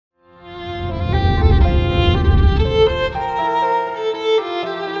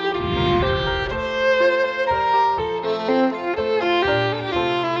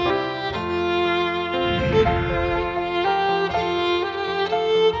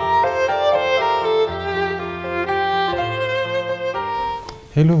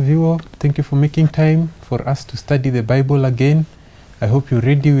Hello viewer, thank you for making time for us to study the Bible again. I hope you're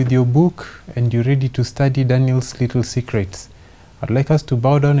ready with your book and you're ready to study Daniel's little secrets. I'd like us to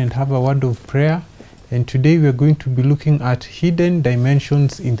bow down and have a word of prayer. And today we are going to be looking at hidden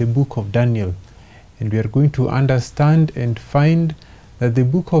dimensions in the book of Daniel. And we are going to understand and find that the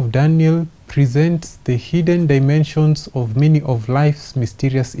book of Daniel presents the hidden dimensions of many of life's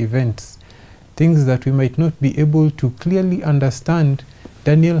mysterious events. Things that we might not be able to clearly understand,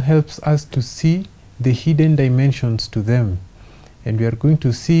 Daniel helps us to see the hidden dimensions to them. And we are going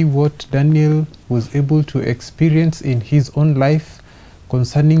to see what Daniel was able to experience in his own life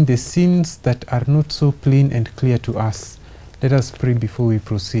concerning the sins that are not so plain and clear to us. Let us pray before we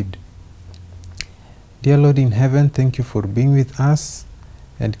proceed. Dear Lord in heaven, thank you for being with us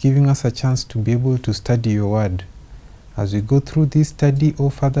and giving us a chance to be able to study your word. As we go through this study,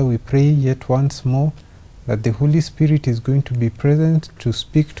 oh Father, we pray yet once more that the Holy Spirit is going to be present to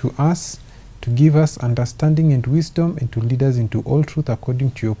speak to us, to give us understanding and wisdom, and to lead us into all truth according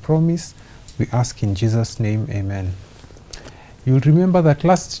to your promise. We ask in Jesus' name, amen. You'll remember that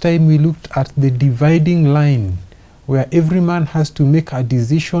last time we looked at the dividing line, where every man has to make a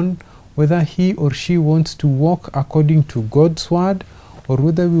decision whether he or she wants to walk according to God's word, or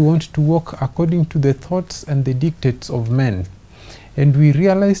whether we want to walk according to the thoughts and the dictates of men. And we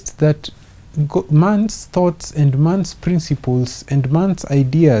realized that man's thoughts and man's principles and man's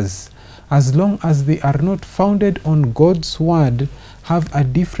ideas, as long as they are not founded on God's word, have a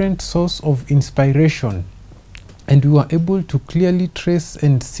different source of inspiration. And we were able to clearly trace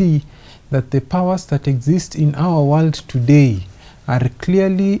and see that the powers that exist in our world today are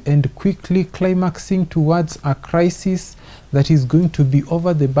clearly and quickly climaxing towards a crisis that is going to be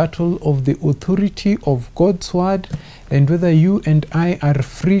over the battle of the authority of God's word, and whether you and I are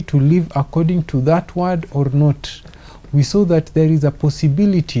free to live according to that word or not. We saw that there is a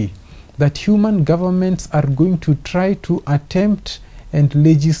possibility that human governments are going to try to attempt and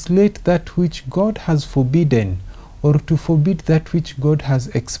legislate that which God has forbidden, or to forbid that which God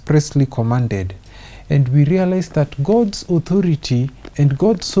has expressly commanded. And we realize that God's authority and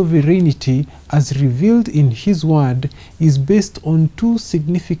God's sovereignty, as revealed in His word, is based on two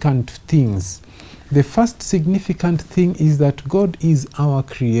significant things. The first significant thing is that God is our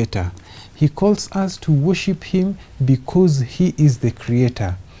creator. He calls us to worship Him because He is the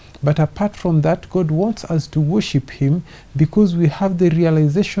creator. But apart from that, God wants us to worship Him because we have the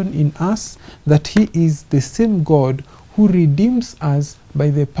realization in us that He is the same God who redeems us by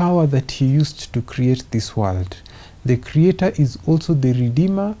the power that He used to create this world. The Creator is also the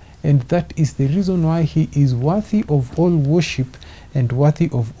Redeemer, and that is the reason why He is worthy of all worship and worthy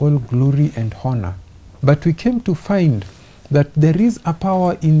of all glory and honor. But we came to find that there is a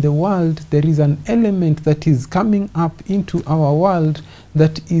power in the world, there is an element that is coming up into our world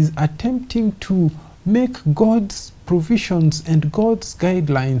that is attempting to make God's provisions and God's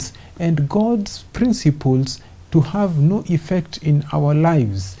guidelines and God's principles to have no effect in our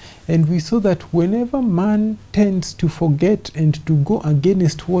lives. And we saw that whenever man tends to forget and to go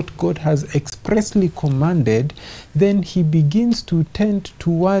against what God has expressly commanded, then he begins to tend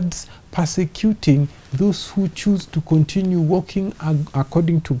towards persecuting those who choose to continue walking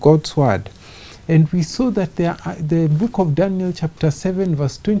according to God's word. And we saw that the book of Daniel chapter 7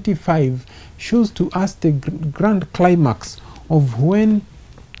 verse 25 shows to us the grand climax of when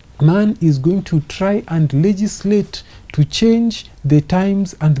man is going to try and legislate to change the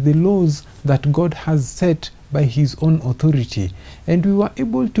times and the laws that God has set by His own authority. And we were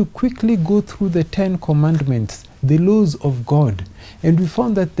able to quickly go through the 10 commandments, the laws of God. And we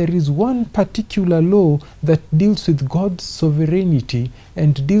found that there is one particular law that deals with God's sovereignty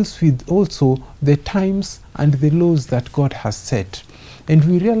and deals with also the times and the laws that God has set. And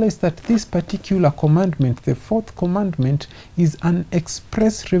we realize that this particular commandment, the 4th commandment, is an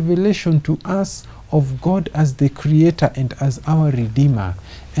express revelation to us of God as the Creator and as our Redeemer.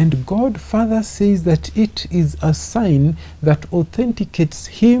 And God further says that it is a sign that authenticates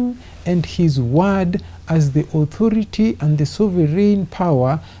Him and His word as the authority and the sovereign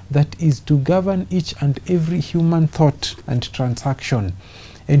power that is to govern each and every human thought and transaction.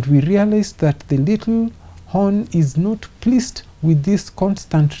 And we realize that the little horn is not pleased with this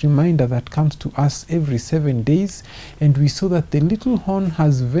constant reminder that comes to us every 7 days, and we saw that the little horn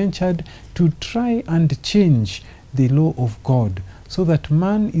has ventured to try and change the law of God, so that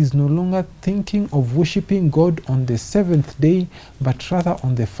man is no longer thinking of worshipping God on the 7th day, but rather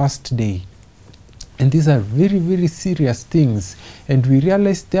on the 1st day. And these are very, very serious things, and we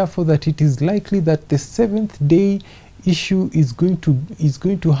realize therefore that it is likely that the 7th day issue is going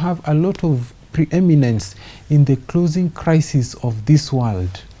to have a lot of preeminence in the closing crisis of this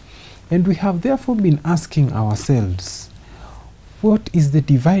world. And we have therefore been asking ourselves, what is the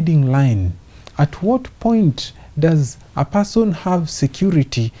dividing line? At what point does a person have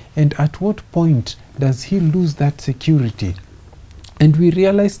security, and at what point does he lose that security? And we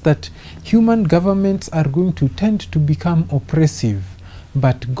realize that human governments are going to tend to become oppressive,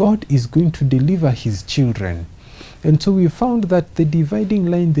 but God is going to deliver his children. And so we found that the dividing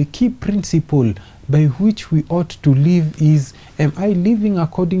line, the key principle by which we ought to live is, am I living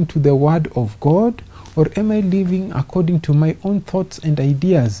according to the word of God, or am I living according to my own thoughts and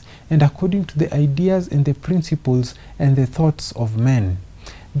ideas, and according to the ideas and the principles and the thoughts of men?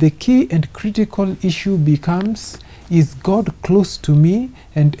 The key and critical issue becomes, is God close to me,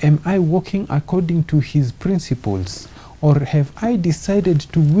 and am I walking according to his principles? Or have I decided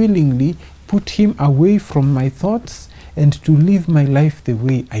to willingly put him away from my thoughts and to live my life the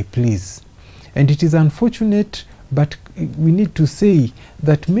way I please? And it is unfortunate, but we need to say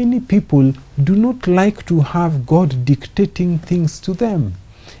that many people do not like to have God dictating things to them.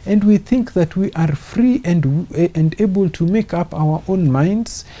 And we think that we are free and able to make up our own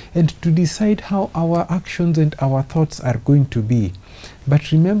minds and to decide how our actions and our thoughts are going to be.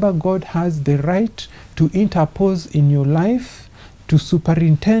 But remember, God has the right to interpose in your life, to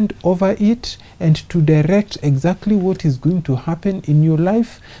superintend over it, and to direct exactly what is going to happen in your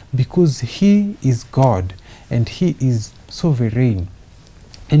life, because he is God and he is sovereign.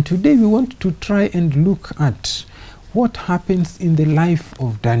 And today we want to try and look at what happens in the life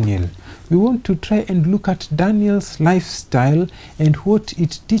of Daniel. We want to try and look at Daniel's lifestyle and what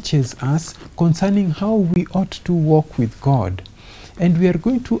it teaches us concerning how we ought to walk with God. And we are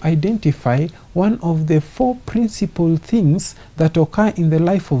going to identify one of the 4 principal things that occur in the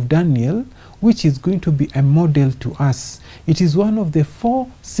life of Daniel, which is going to be a model to us. It is one of the 4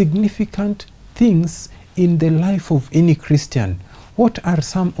 significant things in the life of any Christian. What are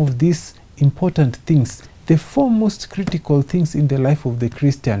some of these important things? The 4 most critical things in the life of the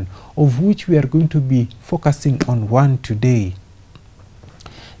Christian, of which we are going to be focusing on one today.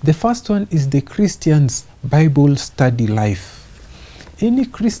 The first one is the Christian's Bible study life. Any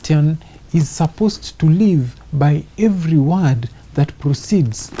Christian is supposed to live by every word that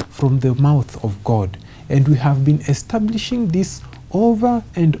proceeds from the mouth of God. And we have been establishing this over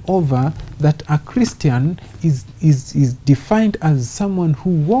and over, that a Christian is defined as someone who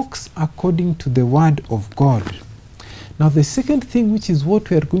walks according to the word of God. Now the second thing, which is what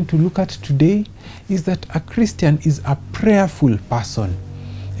we are going to look at today, is that a Christian is a prayerful person.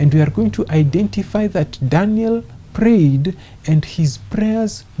 And we are going to identify that Daniel prayed, and his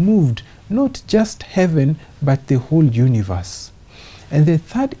prayers moved not just heaven but the whole universe. And the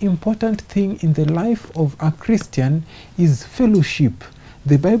third important thing in the life of a Christian is fellowship.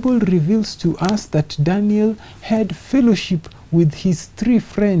 The Bible reveals to us that Daniel had fellowship with his 3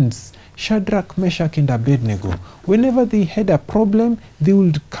 friends, Shadrach, Meshach, and Abednego. Whenever they had a problem, they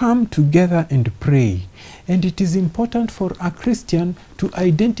would come together and pray. And it is important for a Christian to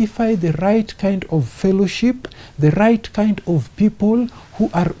identify the right kind of fellowship, the right kind of people who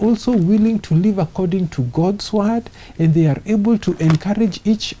are also willing to live according to God's word, and they are able to encourage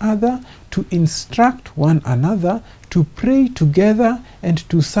each other, to instruct one another, to pray together, and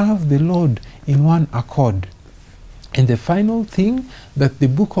to serve the Lord in one accord. And the final thing that the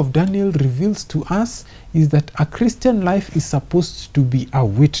book of Daniel reveals to us is that a Christian life is supposed to be a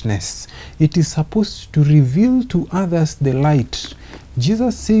witness. It is supposed to reveal to others the light.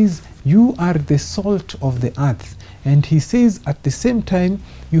 Jesus says, you are the salt of the earth. And he says at the same time,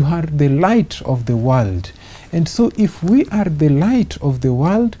 you are the light of the world. And so if we are the light of the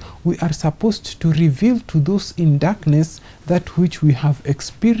world, we are supposed to reveal to those in darkness that which we have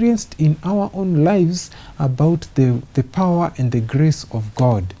experienced in our own lives about the power and the grace of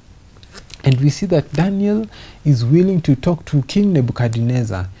God. And we see that Daniel is willing to talk to King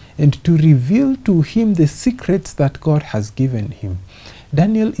Nebuchadnezzar and to reveal to him the secrets that God has given him.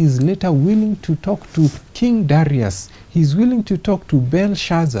 Daniel is later willing to talk to King Darius. He's willing to talk to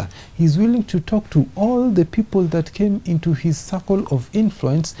Belshazzar. He's willing to talk to all the people that came into his circle of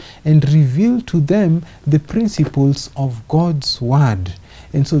influence and reveal to them the principles of God's word.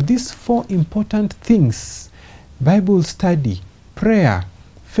 And so these 4 important things, Bible study, prayer,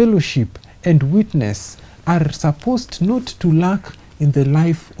 fellowship, and witness, are supposed not to lack in the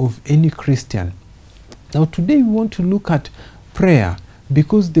life of any Christian. Now today we want to look at prayer,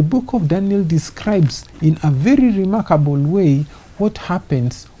 because the book of Daniel describes in a very remarkable way what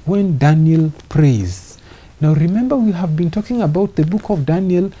happens when Daniel prays. Now remember, we have been talking about the book of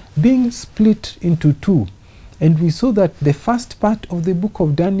Daniel being split into 2. And we saw that the first part of the book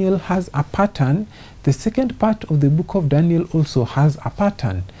of Daniel has a pattern. The second part of the book of Daniel also has a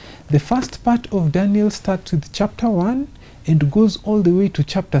pattern. The first part of Daniel starts with chapter 1 and goes all the way to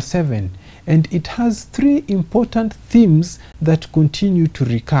chapter 7. And it has three important themes that continue to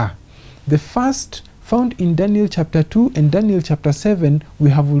recur. The first, found in Daniel chapter 2 and Daniel chapter 7,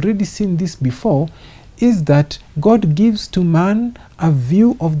 we have already seen this before, is that God gives to man a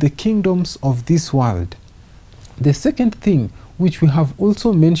view of the kingdoms of this world. The second thing, which we have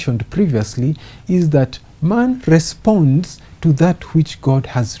also mentioned previously, is that man responds to that which God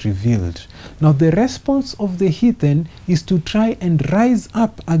has revealed. Now, the response of the heathen is to try and rise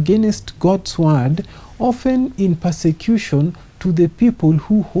up against God's word, often in persecution to the people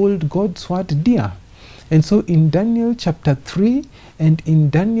who hold God's word dear. And so in Daniel chapter 3 and in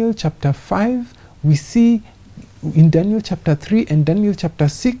Daniel chapter 5, we see, in Daniel chapter 3 and Daniel chapter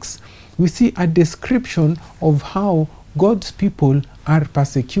 6, we see a description of how God's people are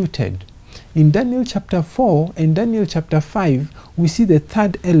persecuted. In Daniel chapter 4 and Daniel chapter 5, we see the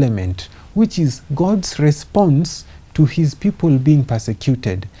third element, which is God's response to his people being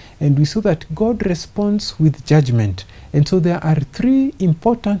persecuted. And we saw that God responds with judgment. And so there are three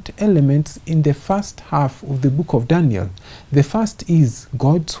important elements in the first half of the book of Daniel. The first is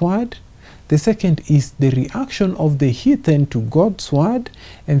God's word. The second is the reaction of the heathen to God's word.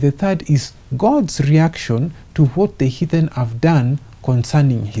 And the third is God's reaction to what the heathen have done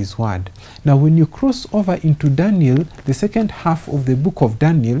concerning his word. Now, when you cross over into Daniel, the second half of the book of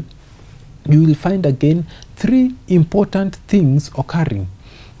Daniel, you will find again three important things occurring.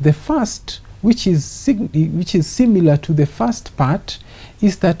 The first, which is similar to the first part,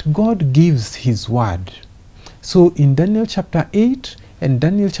 is that God gives his word. So in Daniel chapter 8 and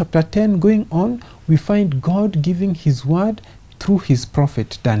Daniel chapter 10 going on, we find God giving his word through his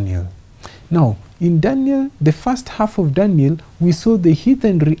prophet Daniel. Now, in Daniel, the first half of Daniel, we saw the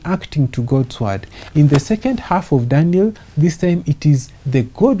heathen reacting to God's word. In the second half of Daniel, this time it is the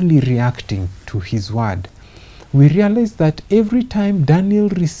godly reacting to his word. We realize that every time Daniel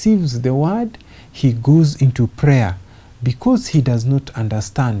receives the word, he goes into prayer because he does not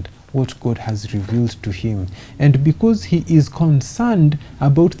understand what God has revealed to him, and because he is concerned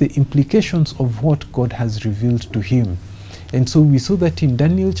about the implications of what God has revealed to him. And so we saw that in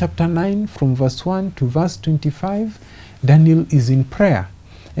Daniel chapter 9, from verse 1 to verse 25, Daniel is in prayer.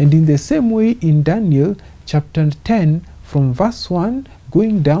 And in the same way in Daniel chapter 10, from verse 1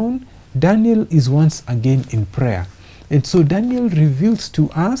 going down, Daniel is once again in prayer. And so Daniel reveals to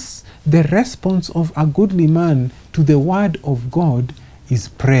us the response of a godly man to the word of God is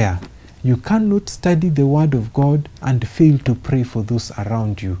prayer. You cannot study the word of God and fail to pray for those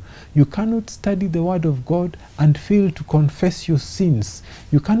around you. You cannot study the word of God and fail to confess your sins.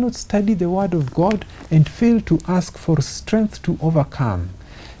 You cannot study the word of God and fail to ask for strength to overcome.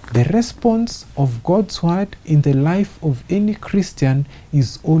 The response of God's word in the life of any Christian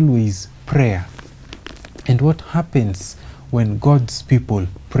is always prayer. And what happens when God's people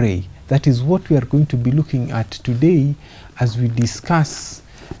pray? That is what we are going to be looking at today as we discuss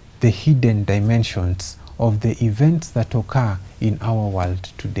the hidden dimensions of the events that occur in our world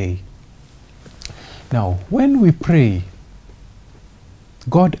today. Now, when we pray,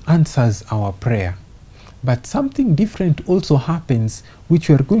 God answers our prayer. But something different also happens, which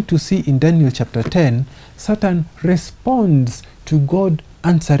we are going to see in Daniel chapter 10. Satan responds to God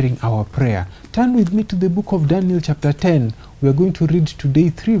answering our prayer. Turn with me to the book of Daniel chapter 10. We are going to read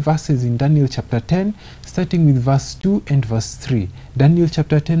today 3 verses in Daniel chapter 10, starting with verse 2 and verse 3. Daniel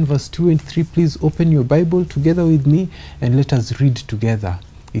chapter 10, verse 2 and 3. Please open your Bible together with me and let us read together.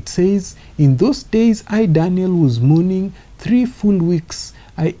 It says, "In those days I, Daniel, was mourning 3 full weeks.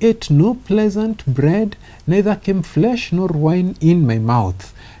 I ate no pleasant bread, neither came flesh nor wine in my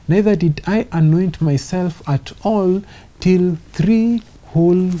mouth. Neither did I anoint myself at all till 3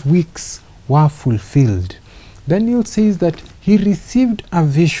 whole weeks were fulfilled." Daniel says that he received a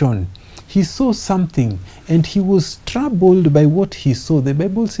vision. He saw something and he was troubled by what he saw. The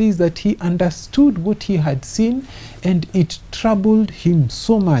Bible says that he understood what he had seen and it troubled him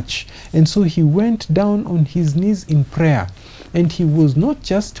so much. And so he went down on his knees in prayer. And he was not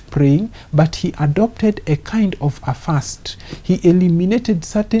just praying, but he adopted a kind of a fast. He eliminated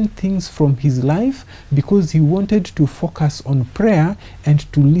certain things from his life because he wanted to focus on prayer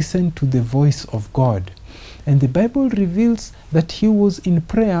and to listen to the voice of God. And the Bible reveals that he was in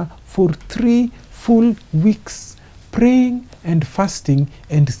prayer for 3 full weeks, praying and fasting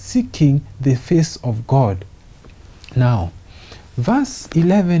and seeking the face of God. Now, verse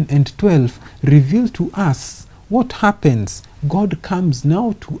 11 and 12 reveal to us what happens God comes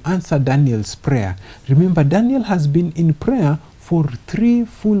now to answer Daniel's prayer. Remember, Daniel has been in prayer for 3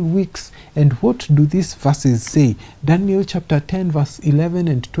 full weeks. And what do these verses say? Daniel chapter 10 verse 11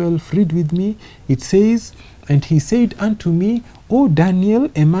 and 12. Read with me. It says, "And he said unto me, O Daniel,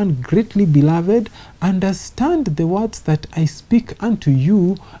 a man greatly beloved, understand the words that I speak unto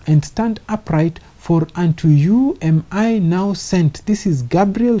you, and stand upright, for unto you am I now sent." This is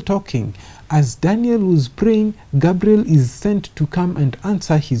Gabriel talking. As Daniel was praying, Gabriel is sent to come and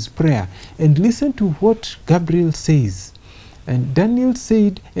answer his prayer. And listen to what Gabriel says. And Daniel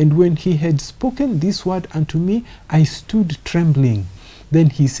said, "And when he had spoken this word unto me, I stood trembling. Then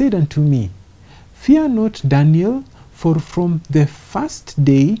he said unto me, Fear not, Daniel, for from the first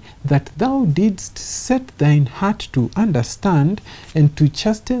day that thou didst set thine heart to understand and to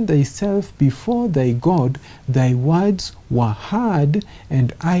chasten thyself before thy God, thy words were heard,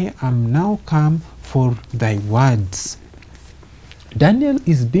 and I am now come for thy words." Daniel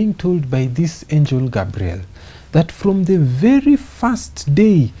is being told by this angel Gabriel that from the very first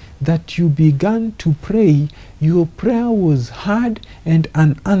day that you began to pray, your prayer was heard and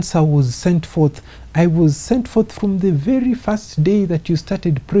an answer was sent forth. I was sent forth from the very first day that you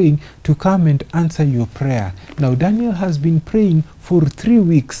started praying to come and answer your prayer. Now Daniel has been praying for 3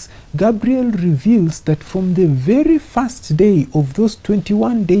 weeks. Gabriel reveals that from the very first day of those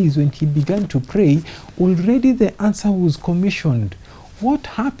 21 days when he began to pray, already the answer was commissioned. What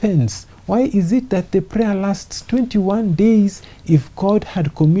happens? Why is it that the prayer lasts 21 days if God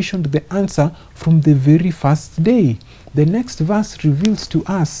had commissioned the answer from the very first day? The next verse reveals to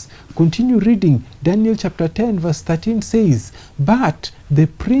us. Continue reading. Daniel chapter 10 verse 13 says, "But the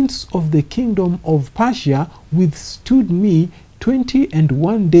prince of the kingdom of Persia withstood me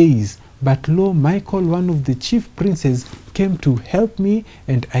 21 days. But lo, Michael, one of the chief princes, came to help me,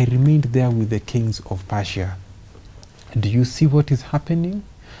 and I remained there with the kings of Persia." Do you see what is happening?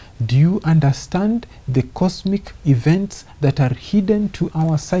 Do you understand the cosmic events that are hidden to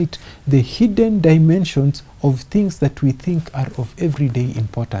our sight, the hidden dimensions of things that we think are of everyday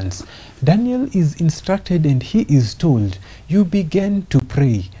importance? Daniel is instructed and he is told, you began to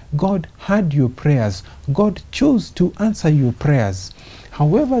pray. God heard your prayers. God chose to answer your prayers.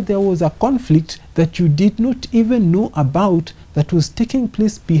 However, there was a conflict that you did not even know about that was taking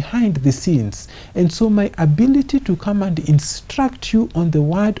place behind the scenes. And so my ability to come and instruct you on the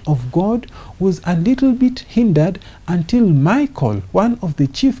word of God was a little bit hindered until Michael, one of the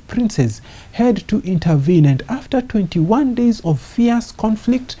chief princes, had to intervene. And after 21 days of fierce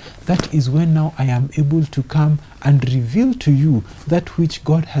conflict, that is when now I am able to come and reveal to you that which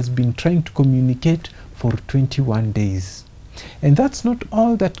God has been trying to communicate for 21 days. And that's not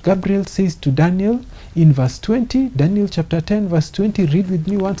all that Gabriel says to Daniel. In verse 20, Daniel chapter 10 verse 20, read with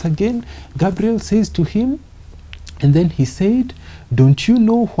me once again. Gabriel says to him, and then he said, "Don't you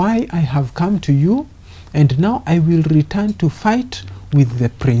know why I have come to you? And now I will return to fight with the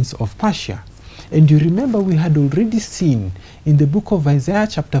prince of Persia." And you remember we had already seen in the book of Isaiah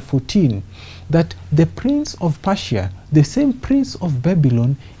chapter 14 that the prince of Persia, the same prince of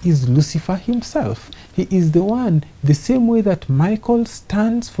Babylon, is Lucifer himself. He is the one, the same way that Michael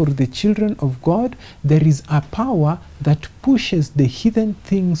stands for the children of God, there is a power that pushes the hidden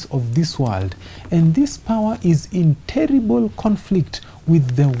things of this world. And this power is in terrible conflict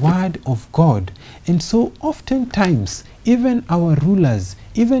with the word of God. And so oftentimes, even our rulers,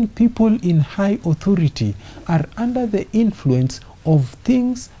 even people in high authority are under the influence of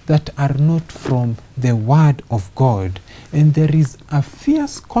things that are not from the word of God. And there is a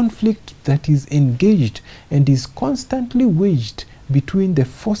fierce conflict that is engaged and is constantly waged between the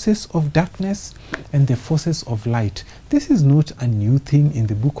forces of darkness and the forces of light. This is not a new thing in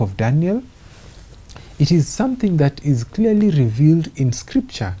the book of Daniel. It is something that is clearly revealed in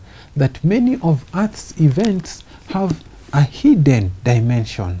Scripture, that many of Earth's events have a hidden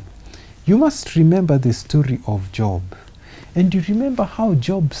dimension. You must remember the story of Job. And you remember how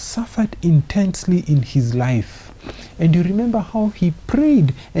Job suffered intensely in his life. And you remember how he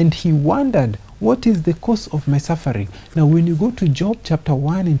prayed and he wondered, what is the cause of my suffering? Now when you go to Job chapter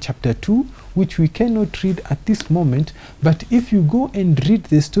 1 and chapter 2, which we cannot read at this moment, but if you go and read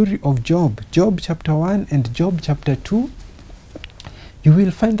the story of Job, Job chapter 1 and Job chapter 2, you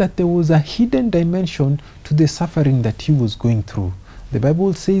will find that there was a hidden dimension to the suffering that he was going through. The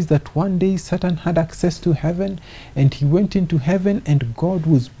Bible says that one day Satan had access to heaven, and he went into heaven, and God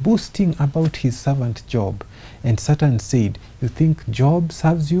was boasting about his servant Job. And Satan said, "You think Job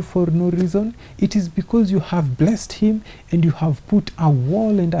serves you for no reason? It is because you have blessed him and you have put a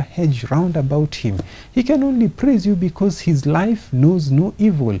wall and a hedge round about him. He can only praise you because his life knows no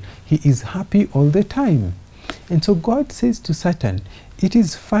evil. He is happy all the time." And so God says to Satan, it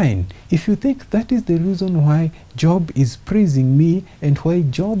is fine. If you think that is the reason why Job is praising me and why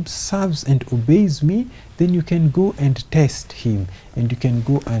Job serves and obeys me, then you can go and test him and you can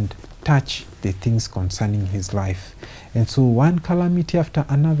go and touch the things concerning his life. And so one calamity after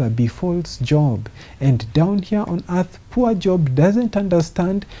another befalls Job, and down here on earth, poor Job doesn't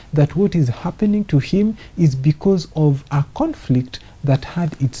understand that what is happening to him is because of a conflict that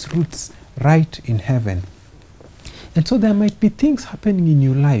had its roots right in heaven. And so there might be things happening in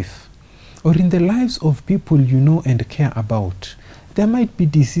your life or in the lives of people you know and care about. There might be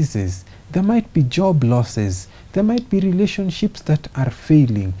diseases, there might be job losses, there might be relationships that are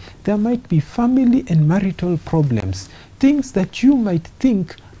failing, there might be family and marital problems, things that you might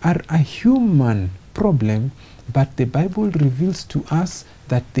think are a human problem, but the Bible reveals to us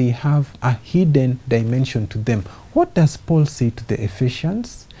that they have a hidden dimension to them. What does Paul say to the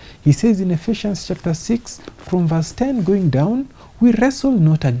Ephesians? He says in Ephesians chapter 6, from verse 10 going down, we wrestle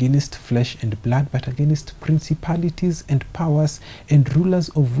not against flesh and blood, but against principalities and powers and rulers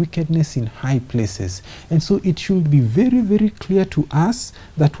of wickedness in high places. And so it should be very, very clear to us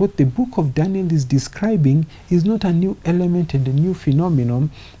that what the book of Daniel is describing is not a new element and a new phenomenon,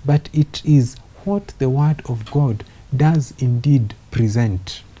 but it is what the word of God does indeed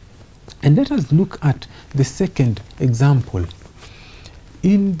present. And let us look at the second example.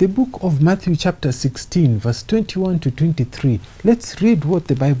 In the book of Matthew chapter 16, verse 21 to 23, let's read what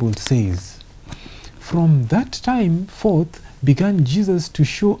the Bible says. From that time forth began Jesus to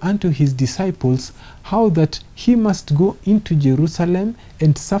show unto his disciples how that he must go into Jerusalem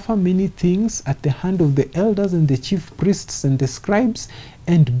and suffer many things at the hand of the elders and the chief priests and the scribes,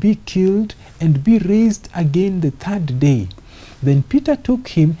 and be killed, and be raised again the third day. Then Peter took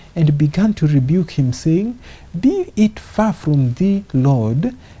him and began to rebuke him, saying, Be it far from thee,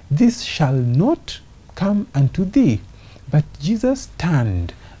 Lord, this shall not come unto thee. But Jesus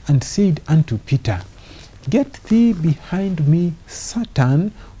turned and said unto Peter, Get thee behind me,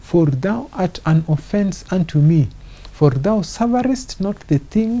 Satan, for thou art an offense unto me. For thou savourest not the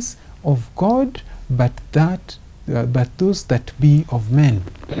things of God, but those that be of men.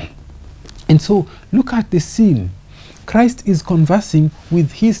 And so look at the scene. Christ is conversing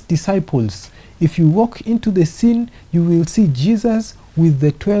with his disciples. If you walk into the scene, you will see Jesus with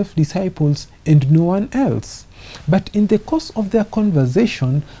the 12 disciples and no one else. But in the course of their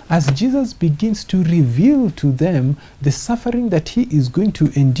conversation, as Jesus begins to reveal to them the suffering that he is going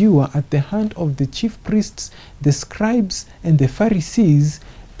to endure at the hand of the chief priests, the scribes, and the Pharisees,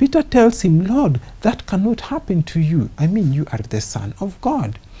 Peter tells him, Lord, that cannot happen to you. I mean, you are the Son of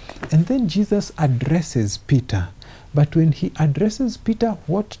God. And then Jesus addresses Peter. But when he addresses Peter,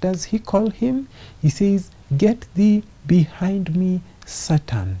 what does he call him? He says, Get thee behind me,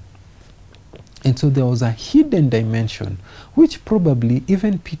 Satan. And so there was a hidden dimension, which probably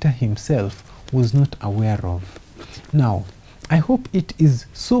even Peter himself was not aware of. Now, I hope it is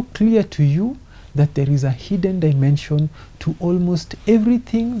so clear to you that there is a hidden dimension to almost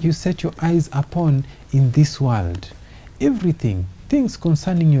everything you set your eyes upon in this world. Everything. Things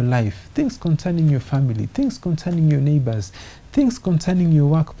concerning your life, things concerning your family, things concerning your neighbors, things concerning your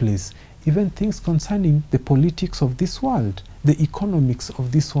workplace, even things concerning the politics of this world, the economics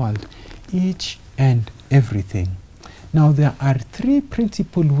of this world, each and everything. Now there are three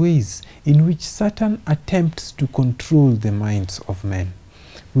principal ways in which Satan attempts to control the minds of men.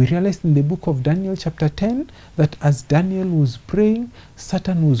 We realized in the book of Daniel chapter 10 that as Daniel was praying,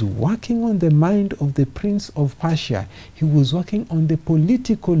 Satan was working on the mind of the prince of Persia. He was working on the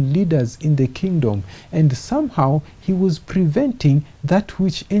political leaders in the kingdom, and somehow he was preventing that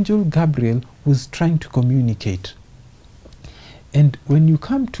which Angel Gabriel was trying to communicate. And when you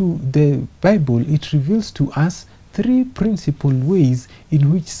come to the Bible, it reveals to us three principal ways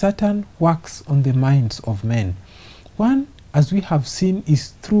in which Satan works on the minds of men. One, as we have seen, is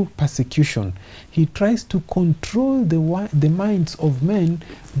through persecution. He tries to control the minds of men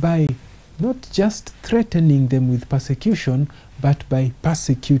by not just threatening them with persecution, but by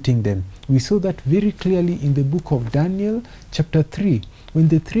persecuting them. We saw that very clearly in the book of Daniel chapter 3. When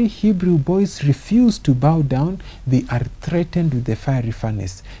the three Hebrew boys refuse to bow down, they are threatened with the fiery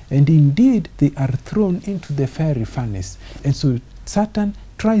furnace. And indeed, they are thrown into the fiery furnace. And so Satan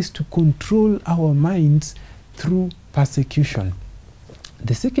tries to control our minds through persecution.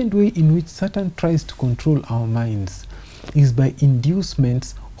 The second way in which Satan tries to control our minds is by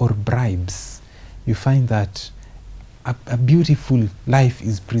inducements or bribes. You find that a beautiful life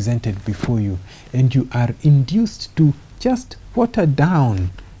is presented before you, and you are induced to just water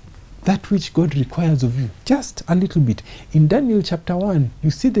down that which God requires of you. Just a little bit. In Daniel chapter 1,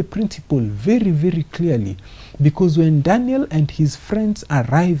 you see the principle very, very clearly. Because when Daniel and his friends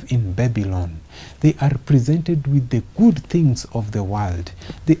arrive in Babylon, they are presented with the good things of the world.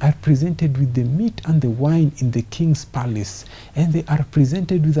 They are presented with the meat and the wine in the king's palace. And they are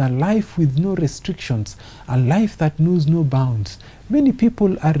presented with a life with no restrictions, a life that knows no bounds. Many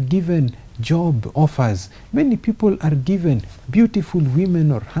people are given job offers. Many people are given beautiful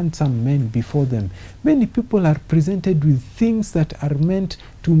women or handsome men before them. Many people are presented with things that are meant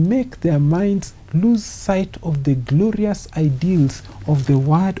to make their minds lose sight of the glorious ideals of the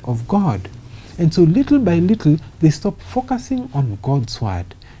Word of God. And so little by little, they stop focusing on God's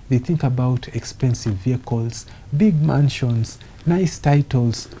Word. They think about expensive vehicles, big mansions, nice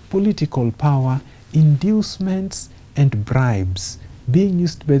titles, political power, inducements, and bribes, being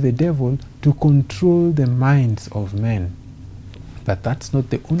used by the devil to control the minds of men. But that's not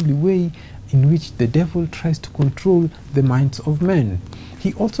the only way in which the devil tries to control the minds of men.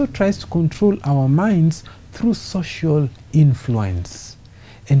 He also tries to control our minds through social influence.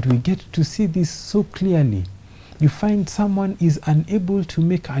 And we get to see this so clearly. You find someone is unable to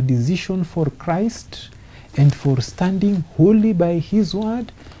make a decision for Christ and for standing wholly by his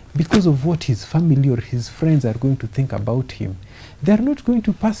word because of what his family or his friends are going to think about him. They are not going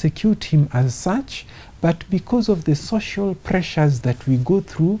to persecute him as such, but because of the social pressures that we go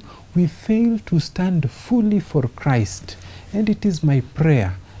through, we fail to stand fully for Christ. And it is my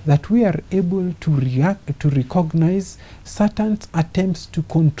prayer that we are able to recognize Satan's attempts to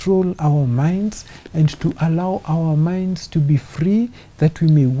control our minds and to allow our minds to be free, that we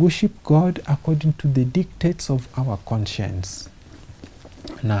may worship God according to the dictates of our conscience.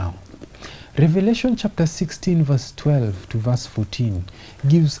 Now, Revelation chapter 16 verse 12 to verse 14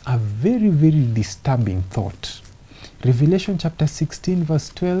 gives a very, very disturbing thought. Revelation chapter 16 verse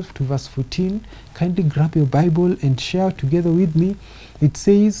 12 to verse 14, kindly grab your Bible and share together with me. It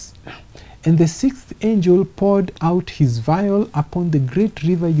says, "And the sixth angel poured out his vial upon the great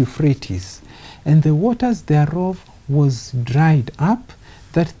river Euphrates, and the waters thereof was dried up,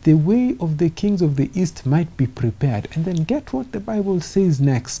 that the way of the kings of the east might be prepared." And then get what the Bible says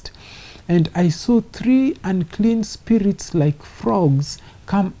next. "And I saw 3 unclean spirits like frogs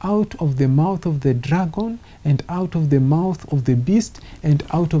come out of the mouth of the dragon, and out of the mouth of the beast, and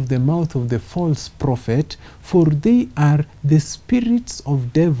out of the mouth of the false prophet, for they are the spirits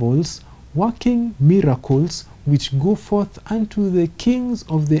of devils, working miracles, which go forth unto the kings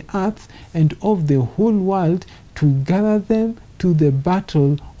of the earth and of the whole world, to gather them to the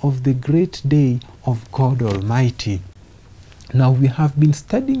battle of the great day of God Almighty." Now, we have been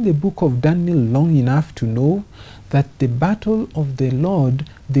studying the book of Daniel long enough to know that the battle of the Lord,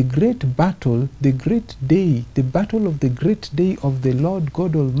 the great battle, the great day, the battle of the great day of the Lord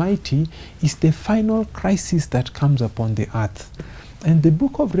God Almighty is the final crisis that comes upon the earth. And the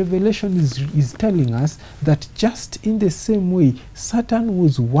book of Revelation is telling us that just in the same way Satan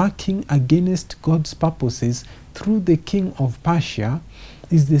was working against God's purposes through the king of Persia,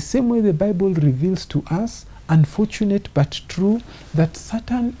 is the same way the Bible reveals to us, unfortunate but true, that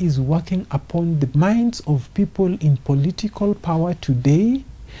Satan is working upon the minds of people in political power today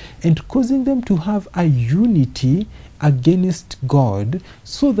and causing them to have a unity against God,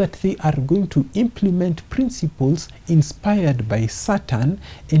 so that they are going to implement principles inspired by Satan,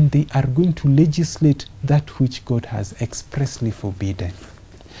 and they are going to legislate that which God has expressly forbidden.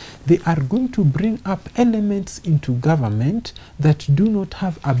 They are going to bring up elements into government that do not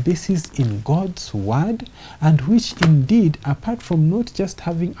have a basis in God's word, and which indeed, apart from not just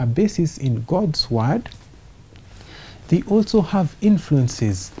having a basis in God's word, they also have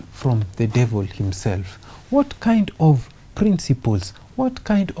influences from the devil himself. What kind of principles, what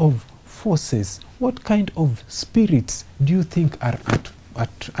kind of forces, what kind of spirits do you think are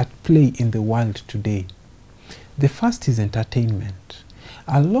at play in the world today? The first is entertainment.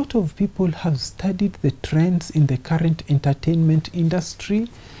 A lot of people have studied the trends in the current entertainment industry,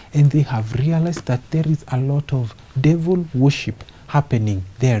 and they have realized that there is a lot of devil worship happening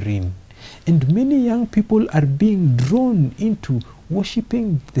therein. And many young people are being drawn into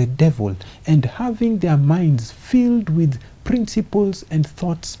worshipping the devil and having their minds filled with principles and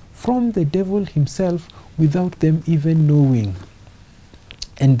thoughts from the devil himself without them even knowing.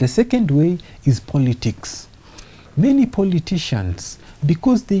 And the second way is politics. Many politicians,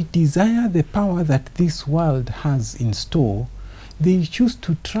 because they desire the power that this world has in store, they choose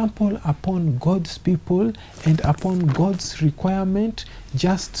to trample upon God's people and upon God's requirement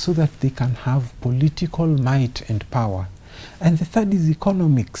just so that they can have political might and power. And the third is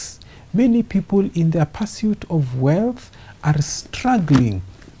economics. Many people in their pursuit of wealth are struggling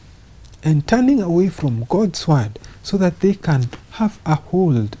and turning away from God's word so that they can have a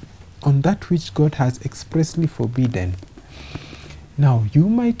hold on that which God has expressly forbidden. Now, you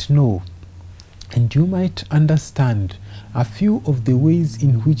might know and you might understand a few of the ways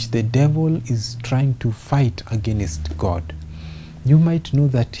in which the devil is trying to fight against God. You might know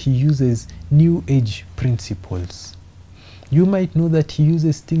that he uses New Age principles. You might know that he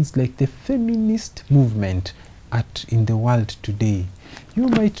uses things like the feminist movement in the world today. You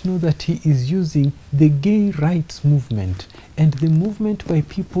might know that he is using the gay rights movement and the movement by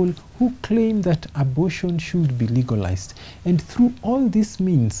people who claim that abortion should be legalized. And through all these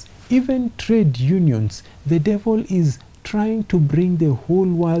means, even trade unions, the devil is trying to bring the whole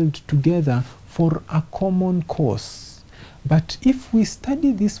world together for a common cause. But if we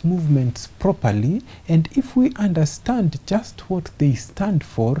study these movements properly, and if we understand just what they stand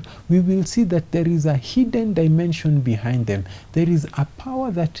for, we will see that there is a hidden dimension behind them. There is a power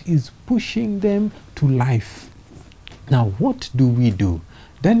that is pushing them to life. Now, what do we do?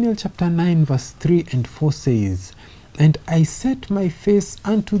 Daniel chapter 9 verse 3 and 4 says, "And I set my face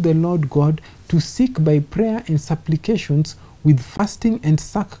unto the Lord God to seek by prayer and supplications with fasting and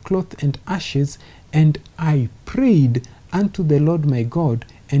sackcloth and ashes, and I prayed unto the Lord my God,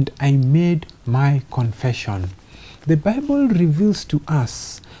 and I made my confession." The Bible reveals to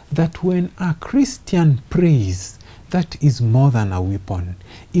us that when a Christian prays, that is more than a weapon.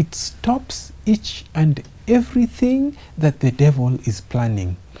 It stops each and everything that the devil is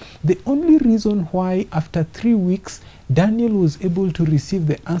planning. The only reason why after 3 weeks Daniel was able to receive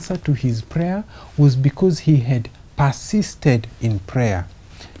the answer to his prayer was because he had persisted in prayer.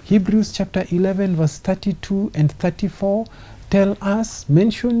 Hebrews chapter 11 verse 32 and 34 tell us,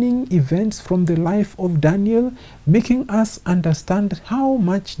 mentioning events from the life of Daniel, making us understand how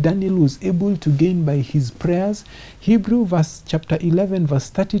much Daniel was able to gain by his prayers. Hebrews chapter 11 verse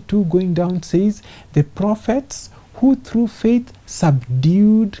 32 going down says, "The prophets who through faith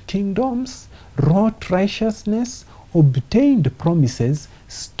subdued kingdoms, wrought righteousness, obtained promises,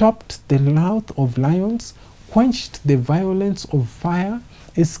 stopped the mouth of lions, quenched the violence of fire,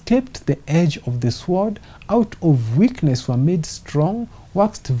 escaped the edge of the sword, out of weakness were made strong,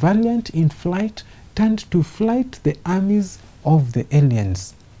 waxed valiant in flight, turned to flight the armies of the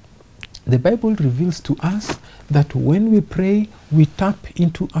aliens." The Bible reveals to us that when we pray, we tap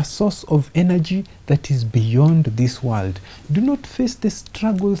into a source of energy that is beyond this world. Do not face the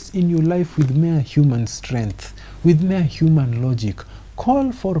struggles in your life with mere human strength, with mere human logic.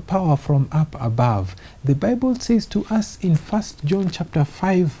 Call for power from up above. The Bible says to us in 1 John chapter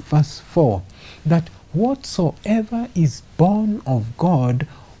 5 verse 4 that whatsoever is born of God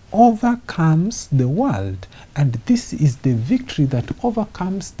overcomes the world, and this is the victory that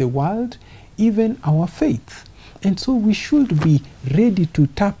overcomes the world, even our faith. And so we should be ready to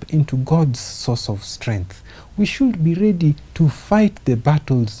tap into God's source of strength. We should be ready to fight the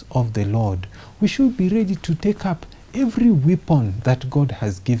battles of the Lord. We should be ready to take up every weapon that God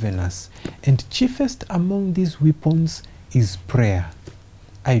has given us. And chiefest among these weapons is prayer.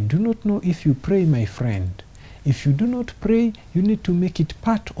 I do not know if you pray, my friend. If you do not pray, you need to make it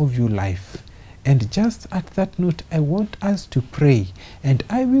part of your life. And just at that note, I want us to pray. And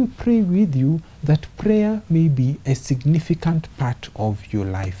I will pray with you that prayer may be a significant part of your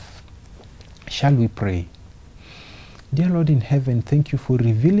life. Shall we pray? Dear Lord in heaven, thank you for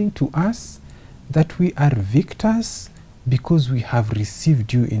revealing to us that we are victors because we have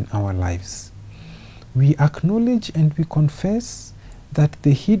received you in our lives. We acknowledge and we confess that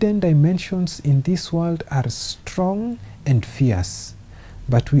the hidden dimensions in this world are strong and fierce,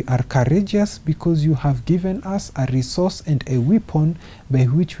 but we are courageous because you have given us a resource and a weapon by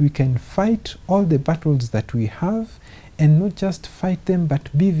which we can fight all the battles that we have, and not just fight them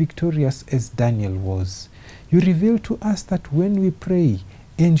but be victorious as Daniel was. You reveal to us that when we pray,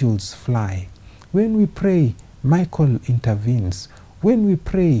 angels fly. When we pray, Michael intervenes. When we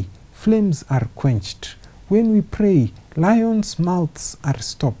pray, flames are quenched. When we pray, lions' mouths are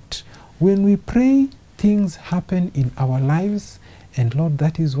stopped. When we pray, things happen in our lives. And Lord,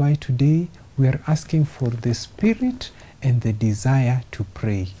 that is why today we are asking for the spirit and the desire to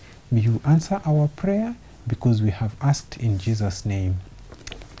pray. May you answer our prayer because we have asked in Jesus' name.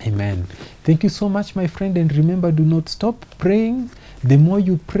 Amen. Thank you so much, my friend. And remember, do not stop praying. The more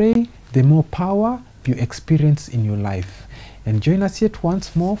you pray, the more power you experience in your life. And join us yet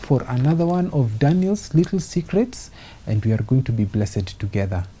once more for another one of Daniel's little secrets, and we are going to be blessed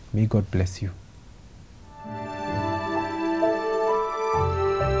together. May God bless you.